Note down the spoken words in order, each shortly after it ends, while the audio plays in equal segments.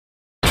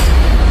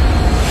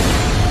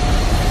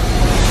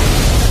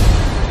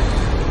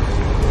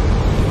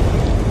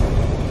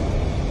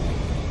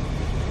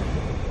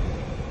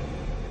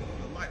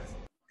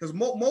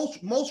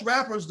most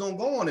rappers don't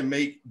go on and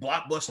make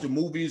blockbuster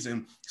movies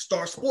and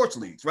start sports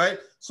leagues, right?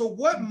 So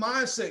what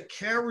mindset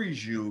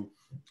carries you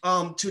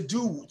to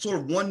do sort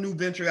of one new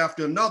venture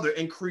after another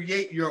and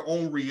create your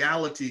own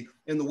reality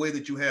in the way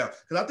that you have?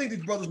 Because I think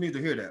these brothers need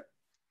to hear that.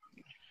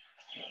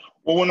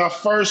 Well, when I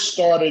first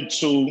started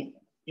to,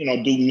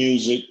 do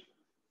music,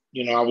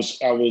 I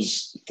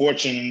was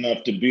fortunate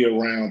enough to be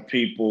around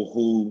people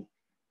who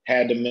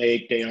had to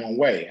make their own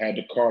way, had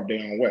to carve their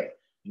own way.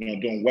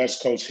 Doing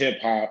West Coast hip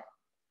hop,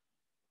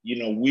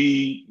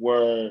 we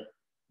were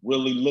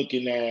really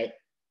looking at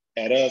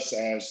us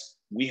as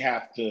we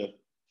have to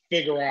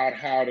figure out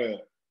how to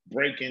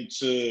break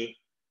into,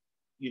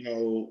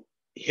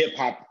 hip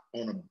hop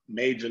on a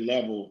major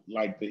level,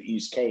 like the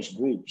East Coast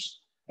groups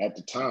at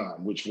the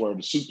time, which were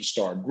the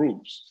superstar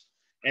groups.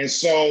 And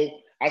so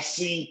I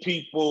seen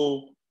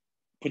people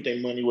put their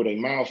money where their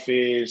mouth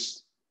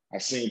is. I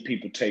seen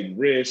people take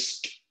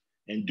risks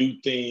and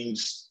do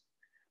things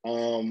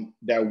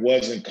that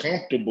wasn't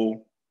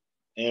comfortable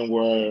and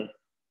were,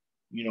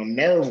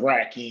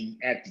 nerve-wracking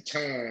at the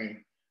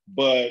time.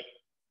 But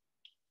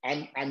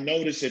I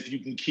noticed if you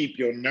can keep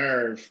your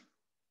nerve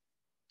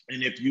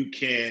and if you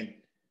can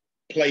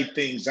play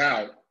things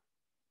out,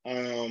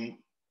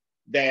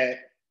 that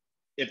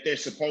if they're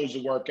supposed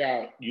to work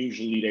out,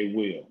 usually they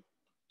will.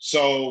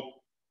 So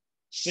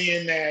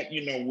seeing that,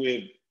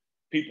 with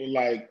people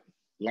like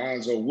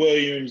Lonzo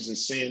Williams and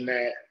seeing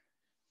that,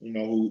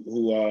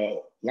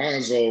 who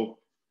Lonzo,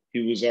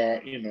 he was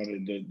our,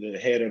 the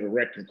head of the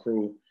wrecking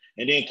crew.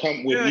 And then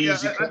come with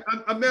Easy.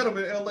 I met him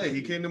in LA.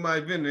 He came to my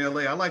event in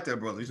LA. I like that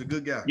brother. He's a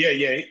good guy. Yeah,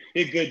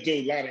 he's a good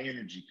dude, a lot of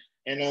energy.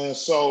 And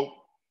so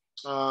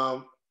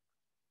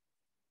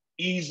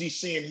Easy,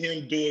 seeing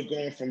him do it,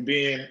 going from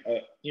being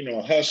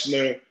a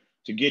hustler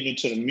to getting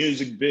into the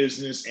music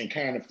business and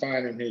kind of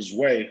finding his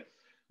way,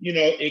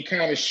 it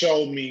kind of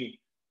showed me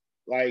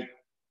like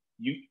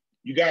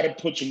you got to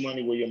put your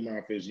money where your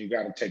mouth is. You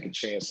got to take a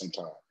chance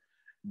sometime.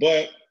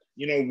 But,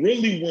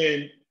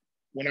 really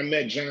when I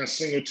met John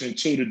Singleton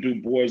too to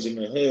do Boys in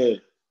the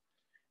Hood,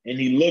 and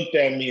he looked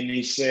at me and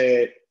he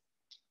said,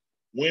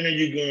 when are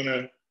you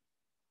gonna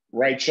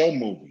write your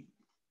movie?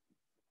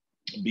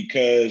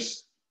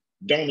 Because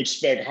don't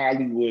expect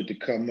Hollywood to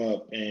come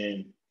up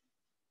and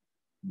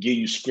give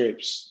you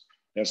scripts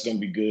that's gonna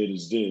be good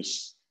as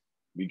this,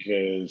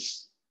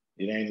 because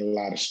it ain't a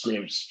lot of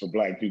scripts for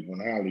Black people in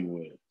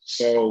Hollywood.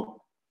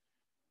 So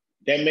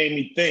that made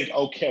me think,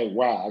 okay,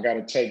 wow, I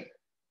gotta take,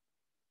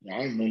 I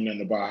don't know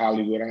nothing about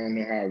Hollywood, I don't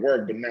know how it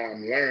works, but now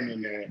I'm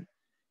learning that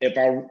if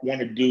I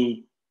wanna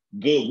do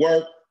good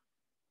work,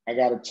 I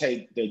gotta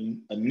take the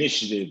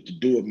initiative to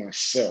do it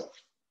myself.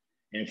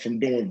 And from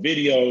doing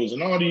videos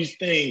and all these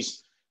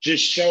things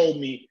just showed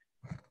me,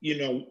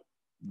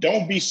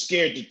 don't be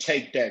scared to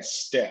take that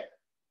step.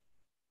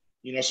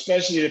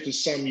 Especially if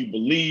it's something you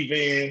believe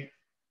in,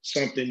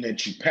 something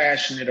that you're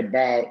passionate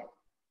about,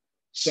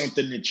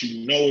 something that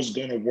you know is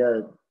gonna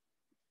work.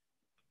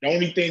 The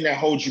only thing that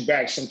holds you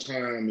back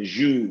sometimes is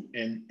you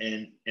and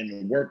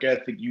the work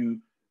ethic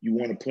you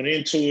want to put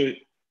into it.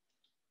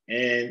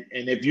 And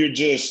if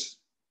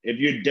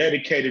you're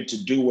dedicated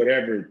to do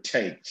whatever it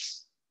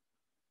takes,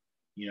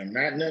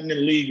 not nothing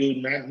illegal,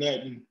 not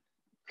nothing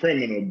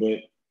criminal,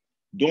 but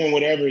doing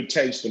whatever it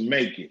takes to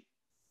make it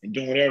and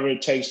doing whatever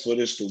it takes for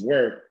this to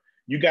work,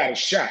 you got a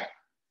shot.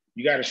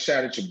 You got a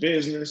shot at your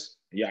business,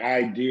 your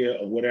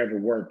idea of whatever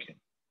working.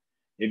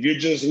 If you're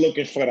just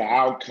looking for the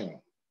outcome,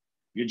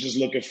 you're just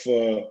looking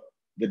for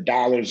the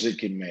dollars it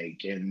can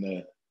make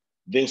and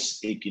this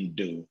it can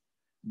do,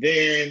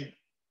 then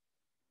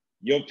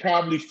you'll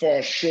probably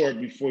fall short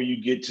before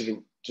you get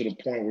to the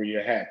point where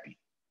you're happy.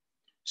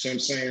 So I'm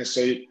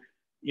saying,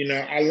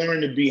 I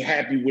learned to be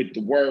happy with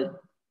the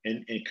work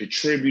and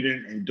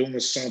contributing and doing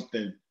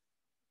something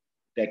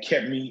that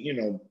kept me,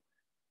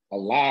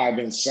 alive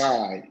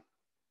inside,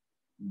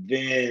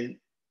 than,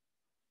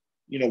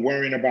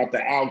 worrying about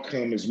the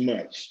outcome as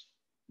much.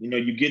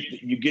 You get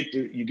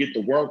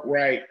the work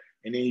right,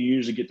 and then you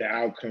usually get the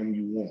outcome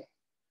you want.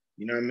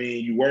 You know what I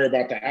mean? You worry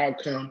about the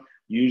outcome,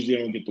 you usually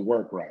don't get the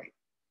work right.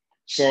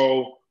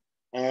 So,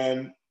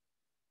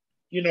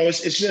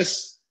 it's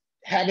just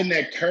having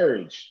that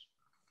courage.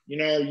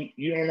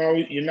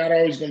 You're not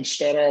always going to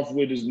start off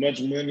with as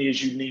much money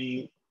as you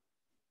need,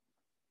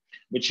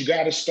 but you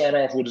got to start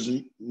off with as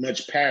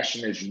much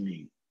passion as you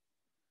need.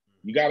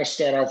 You got to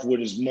start off with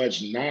as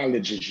much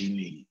knowledge as you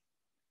need.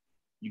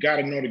 You got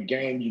to know the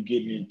game you're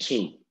getting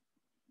into.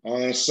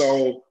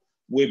 So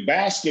with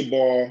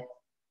basketball,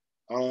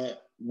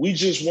 we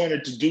just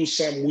wanted to do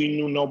something we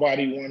knew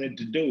nobody wanted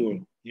to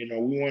do. We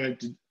wanted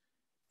to,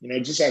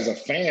 just as a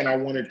fan, I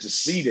wanted to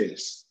see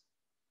this.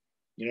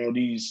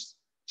 These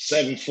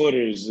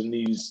 7-footers and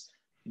these,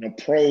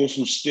 pros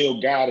who still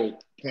got it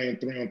playing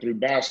 3-on-3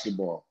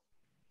 basketball.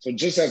 So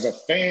just as a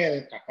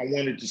fan, I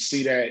wanted to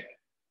see that,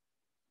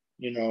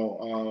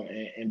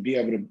 and be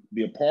able to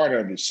be a part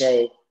of it.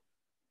 So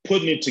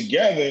putting it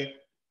together,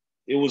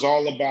 it was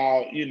all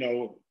about,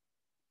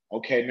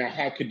 okay, now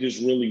how could this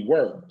really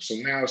work? So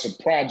now it's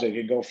a project.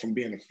 It goes from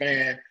being a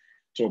fan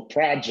to a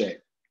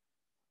project,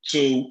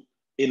 to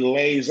it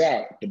lays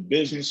out, the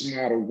business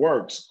model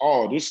works.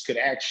 Oh, this could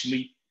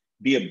actually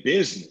be a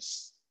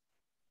business.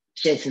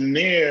 So from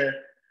there,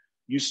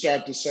 you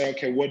start to say,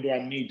 okay, what do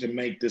I need to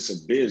make this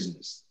a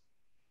business?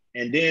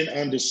 And then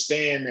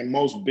understand that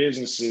most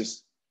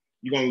businesses,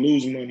 you're going to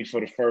lose money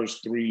for the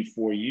first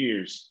 3-4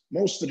 years,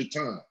 most of the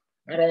time,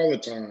 not all the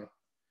time.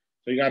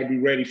 So you got to be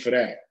ready for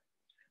that.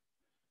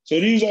 So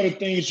these are the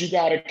things you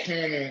got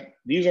to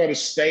these are the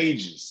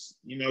stages.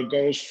 It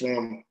goes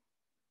from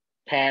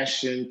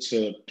passion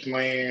to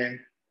plan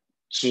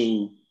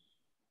to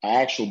an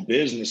actual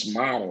business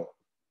model.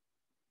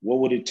 What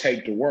would it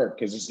take to work?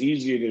 Because it's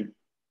easier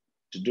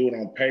to do it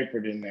on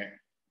paper than that.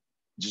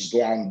 Just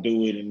go out and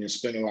do it and then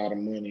spend a lot of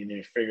money and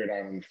then figure it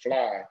out on the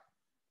fly.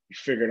 You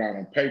figure it out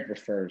on paper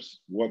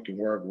first. What can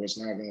work, what's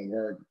not going to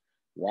work,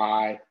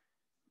 why.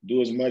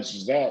 Do as much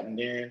as that. And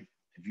then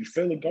if you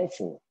feel it, go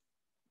for it.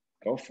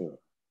 Go for it.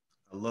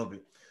 I love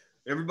it.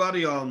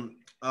 Everybody,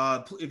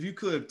 if you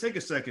could take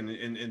a second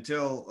and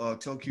tell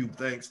Cube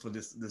thanks for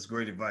this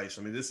great advice.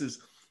 I mean, this is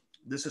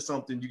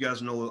something you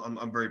guys know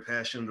I'm very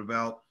passionate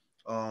about.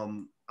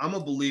 I'm a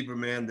believer,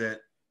 man, that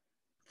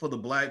for the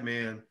Black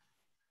man,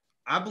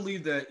 I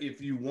believe that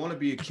if you want to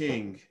be a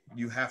king,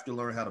 you have to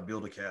learn how to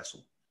build a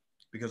castle.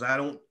 Because I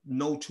don't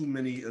know too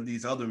many of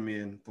these other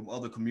men from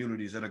other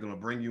communities that are going to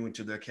bring you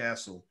into their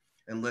castle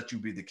and let you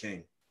be the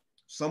king.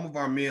 Some of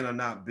our men are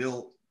not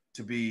built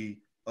to be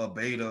a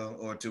beta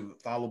or to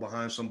follow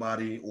behind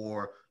somebody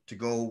or to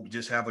go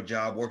just have a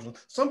job working.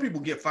 Some people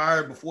get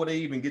fired before they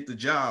even get the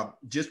job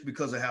just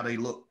because of how they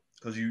look.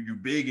 Because you're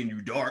big and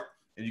you're dark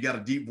and you got a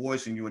deep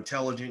voice and you're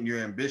intelligent and you're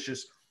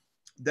ambitious.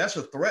 That's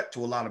a threat to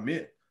a lot of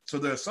men. So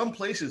there are some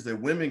places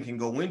that women can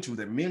go into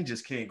that men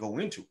just can't go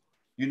into,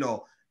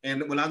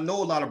 And when I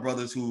know a lot of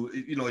brothers who,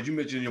 as you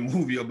mentioned in your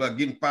movie about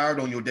getting fired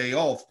on your day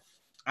off,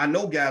 I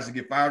know guys that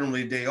get fired on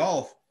their day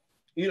off,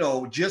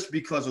 just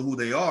because of who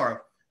they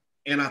are.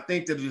 And I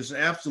think that it is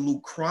an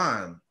absolute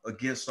crime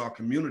against our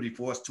community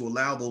for us to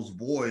allow those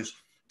boys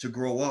to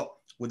grow up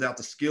without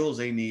the skills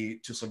they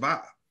need to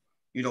survive,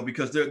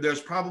 because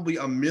there's probably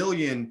a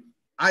million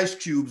Ice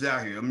Cubes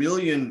out here, a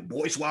million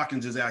Boyce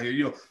Watkins is out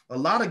here, a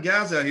lot of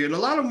guys out here, and a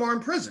lot of them are in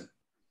prison.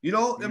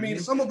 I mean,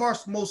 some of our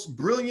most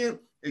brilliant,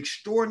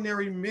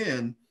 extraordinary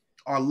men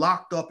are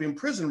locked up in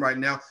prison right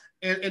now,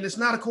 and it's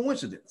not a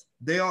coincidence.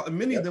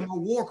 Many of them are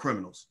war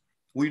criminals.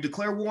 When you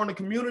declare war on the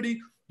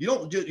community, you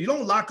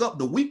don't lock up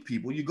the weak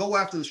people. You go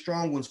after the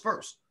strong ones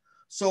first.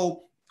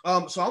 So I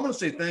want to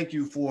say thank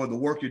you for the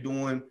work you're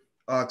doing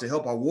to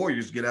help our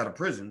warriors get out of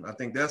prison. I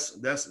think that's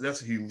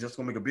huge. That's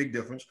going to make a big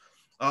difference.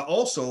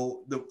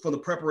 Also, for the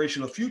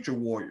preparation of future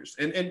warriors,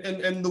 and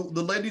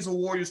the ladies are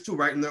warriors too,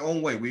 right, in their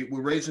own way.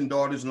 We're raising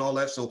daughters and all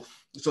that, so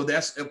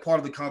that's a part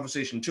of the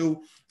conversation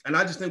too. And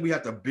I just think we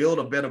have to build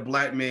a better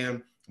Black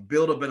man,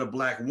 build a better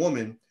Black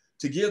woman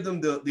to give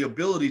them the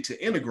ability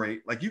to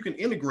integrate. Like you can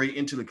integrate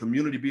into the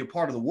community, be a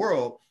part of the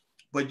world,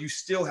 but you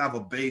still have a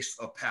base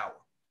of power.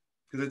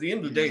 Because at the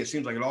end of the day, it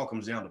seems like it all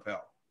comes down to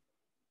power.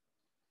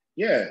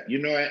 Yeah,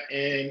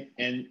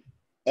 and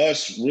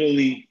us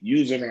really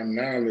using our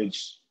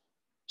knowledge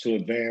to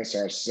advance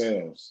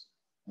ourselves,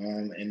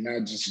 and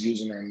not just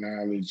using our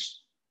knowledge,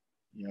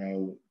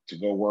 to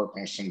go work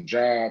on some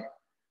job,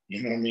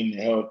 to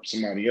help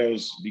somebody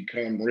else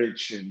become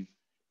rich and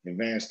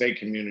advance their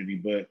community,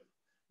 but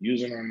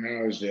using our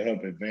knowledge to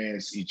help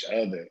advance each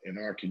other in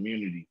our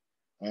community.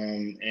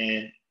 And,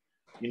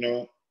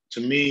 to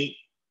me,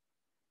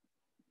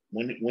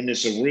 when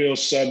it's a real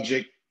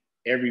subject,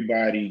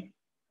 everybody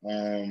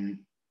can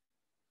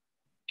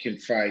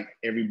fight.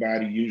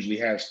 Everybody usually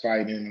has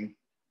fight in them.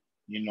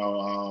 You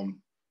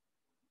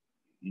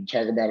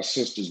talk about a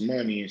sister's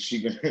money and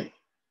she gonna,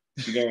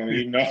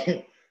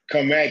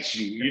 come at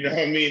you. You know what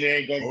I mean? There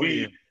ain't gonna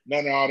be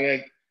none of all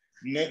that,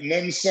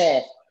 nothing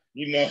soft.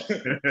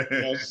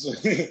 So,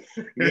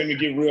 let me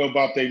get real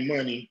about their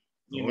money.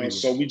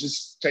 So we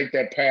just take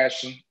that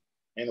passion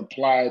and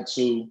apply it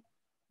to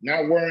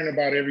not worrying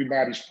about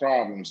everybody's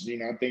problems.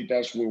 I think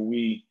that's where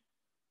we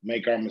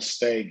make our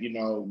mistake. We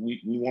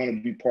want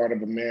to be part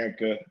of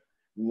America.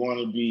 We want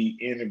to be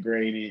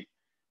integrated.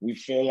 We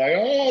feel like,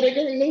 oh, they're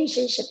going to lose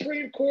a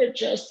Supreme Court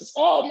justice.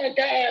 Oh, my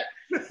God.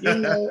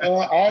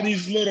 All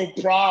these little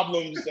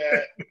problems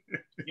that,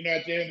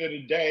 at the end of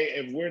the day,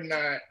 if we're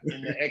not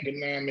in the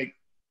economic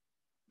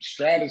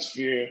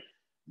stratosphere,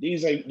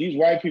 these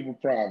white people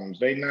problems.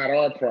 They're not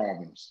our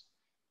problems,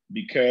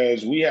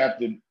 because we have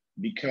to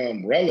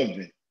become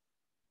relevant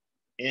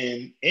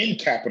in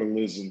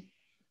capitalism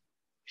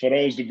for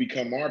those to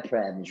become our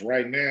problems.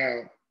 Right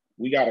now,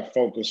 we got to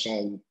focus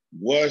on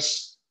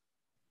what's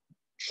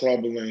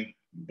troubling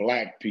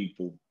Black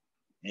people.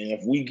 And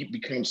if we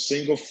become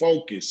single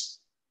focused,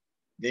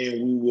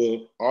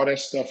 then all that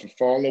stuff will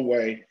fall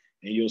away,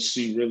 and you'll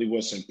see really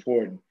what's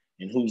important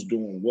and who's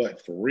doing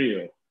what for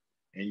real.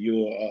 And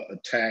you'll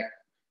attack,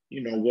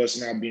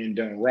 what's not being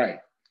done right.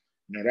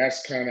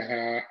 That's kind of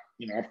how,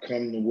 I've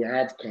come to where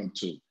I've come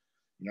to.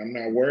 I'm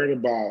not worried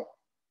about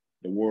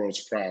the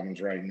world's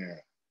problems right now.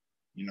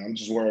 You know, I'm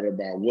just worried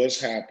about what's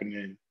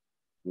happening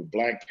with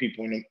Black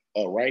people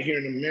right here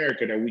in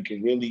America, that we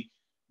can really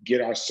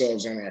get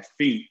ourselves on our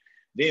feet.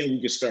 Then we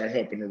can start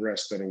helping the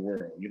rest of the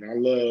world. You know, I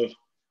love,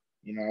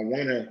 you know, I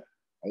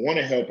want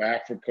to help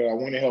Africa. I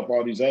want to help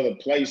all these other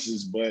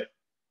places, but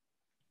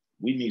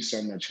we need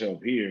so much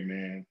help here,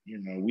 man. You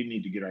know, we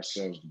need to get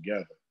ourselves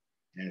together.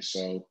 And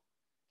so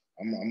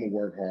I'm gonna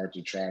work hard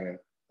to try to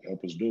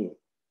help us do it.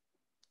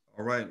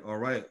 All right, all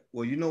right.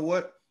 Well, you know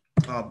what?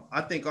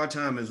 I think our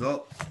time is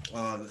up.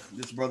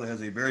 This brother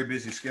has a very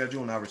busy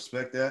schedule, and I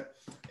respect that.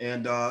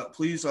 And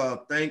please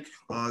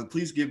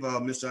give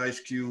Mr. Ice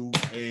Cube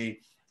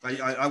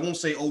I won't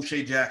say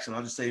O'Shea Jackson.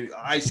 I'll just say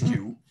Ice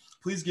Cube.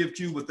 Please give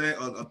Cube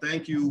a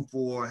thank you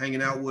for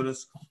hanging out with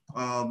us.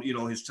 You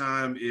know, his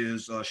time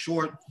is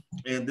short,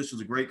 and this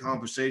was a great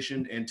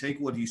conversation. And take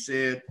what he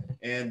said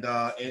and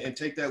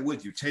take that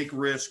with you. Take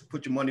risk.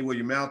 Put your money where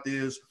your mouth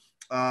is.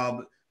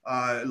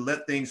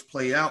 Let things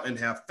play out and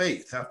have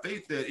faith. Have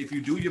faith that if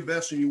you do your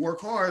best and you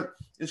work hard,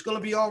 it's going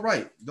to be all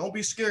right. Don't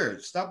be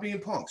scared. Stop being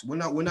punks. We're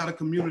not a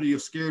community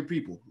of scared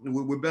people.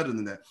 We're better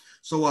than that.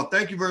 So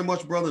thank you very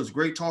much, brother. It's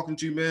great talking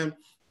to you, man.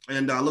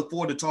 And I look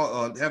forward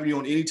to having you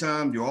on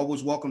anytime. You're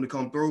always welcome to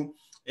come through.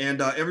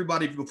 And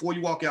everybody, before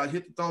you walk out,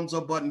 hit the thumbs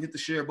up button, hit the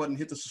share button,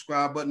 hit the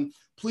subscribe button.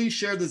 Please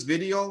share this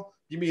video.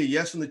 Give me a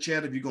yes in the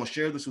chat if you're going to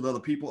share this with other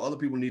people. Other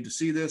people need to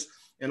see this.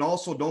 And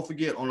also, don't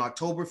forget, on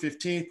October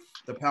 15th,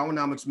 the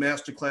Powernomics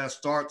Masterclass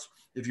starts.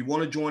 If you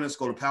want to join us,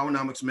 go to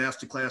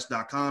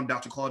powernomicsmasterclass.com.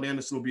 Dr. Claude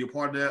Anderson will be a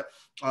part of that.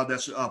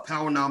 That's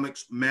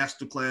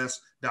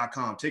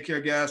powernomicsmasterclass.com. Take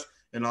care, guys,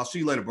 and I'll see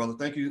you later, brother.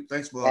 Thank you.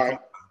 Thanks for coming.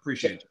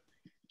 Appreciate it.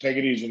 Take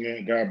it easy,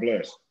 man. God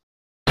bless.